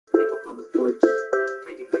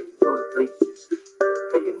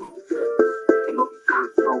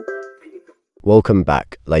Welcome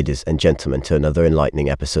back, ladies and gentlemen, to another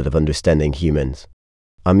enlightening episode of Understanding Humans.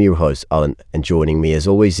 I'm your host, Alan, and joining me as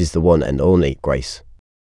always is the one and only Grace.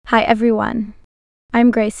 Hi everyone.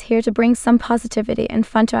 I'm Grace, here to bring some positivity and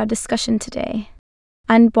fun to our discussion today.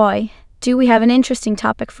 And boy, do we have an interesting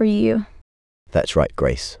topic for you. That's right,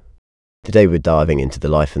 Grace. Today we're diving into the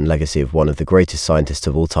life and legacy of one of the greatest scientists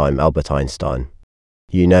of all time, Albert Einstein.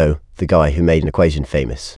 You know, the guy who made an equation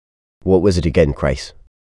famous. What was it again, Grace?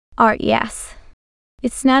 Yes.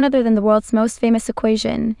 It's none other than the world's most famous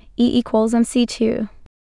equation, E=mc².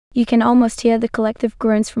 You can almost hear the collective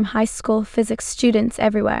groans from high school physics students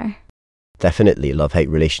everywhere. Definitely a love-hate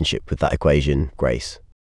relationship with that equation, Grace.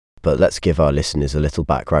 But let's give our listeners a little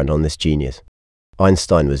background on this genius.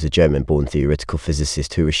 Einstein was a German-born theoretical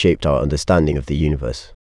physicist who reshaped our understanding of the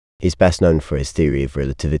universe. He's best known for his theory of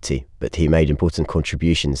relativity, but he made important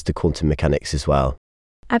contributions to quantum mechanics as well.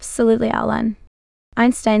 Absolutely, Alan.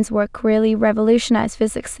 Einstein's work really revolutionized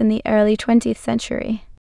physics in the early 20th century.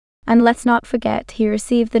 And let's not forget, he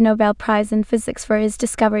received the Nobel Prize in Physics for his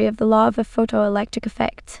discovery of the law of a photoelectric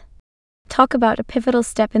effect. Talk about a pivotal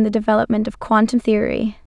step in the development of quantum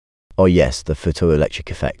theory. Oh yes, the photoelectric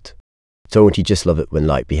effect. Don't you just love it when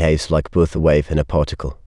light behaves like both a wave and a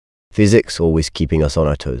particle? Physics always keeping us on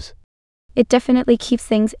our toes. It definitely keeps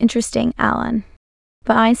things interesting, Alan.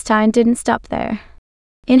 But Einstein didn't stop there.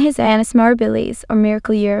 In his Annus Mirabilis, or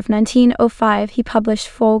Miracle Year of 1905, he published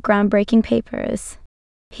 4 groundbreaking papers.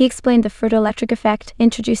 He explained the photoelectric effect,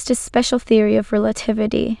 introduced his special theory of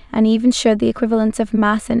relativity, and even showed the equivalence of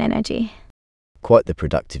mass and energy. Quite the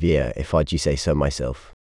productive year, if I do say so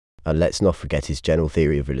myself. And let's not forget his general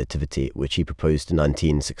theory of relativity, which he proposed in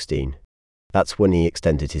 1916. That's when he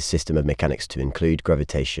extended his system of mechanics to include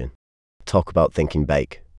gravitation. Talk about thinking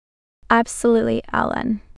big. Absolutely,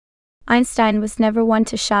 Alan. Einstein was never one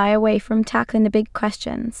to shy away from tackling the big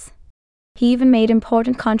questions. He even made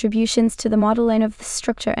important contributions to the modeling of the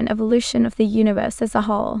structure and evolution of the universe as a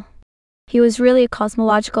whole. He was really a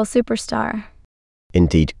cosmological superstar.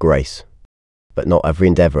 Indeed, Grace. But not every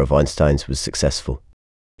endeavour of Einstein's was successful.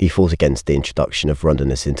 He fought against the introduction of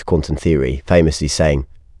randomness into quantum theory, famously saying,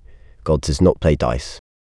 "God does not play dice."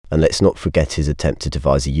 And let's not forget his attempt to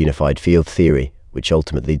devise a unified field theory, which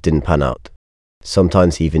ultimately didn't pan out.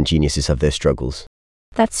 Sometimes even geniuses have their struggles.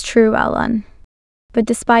 That's true, Alan. But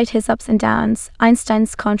despite his ups and downs,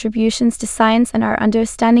 Einstein's contributions to science and our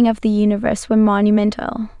understanding of the universe were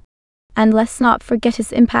monumental. And let's not forget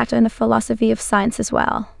his impact on the philosophy of science as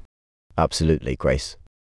well. Absolutely, Grace.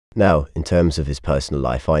 Now, in terms of his personal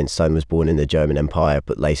life, Einstein was born in the German Empire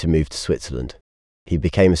but later moved to Switzerland. He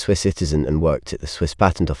became a Swiss citizen and worked at the Swiss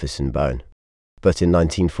Patent Office in Bern. But in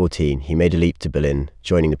 1914, he made a leap to Berlin,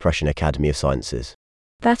 joining the Prussian Academy of Sciences.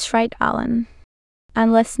 That's right, Alan.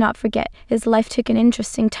 And let's not forget, his life took an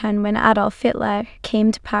interesting turn when Adolf Hitler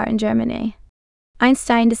came to power in Germany.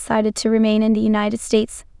 Einstein decided to remain in the United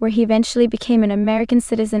States, where he eventually became an American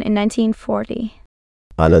citizen in 1940.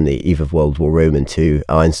 And on the eve of World War II,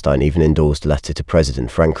 Einstein even endorsed a letter to President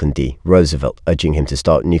Franklin D. Roosevelt urging him to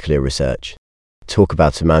start nuclear research. Talk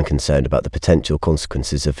about a man concerned about the potential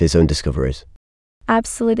consequences of his own discoveries.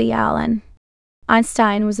 Absolutely, Alan.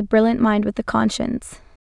 Einstein was a brilliant mind with a conscience.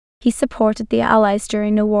 He supported the Allies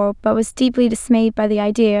during the war, but was deeply dismayed by the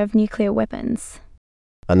idea of nuclear weapons.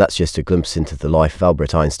 And that's just a glimpse into the life of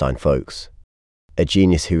Albert Einstein, folks. A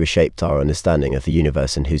genius who reshaped our understanding of the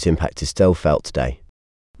universe and whose impact is still felt today.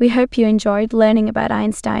 We hope you enjoyed learning about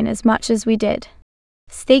Einstein as much as we did.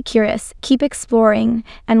 Stay curious, keep exploring,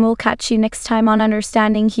 and we'll catch you next time on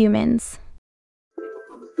Understanding Humans.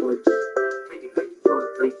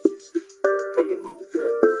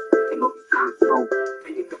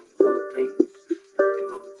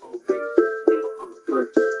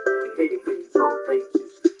 Thank you.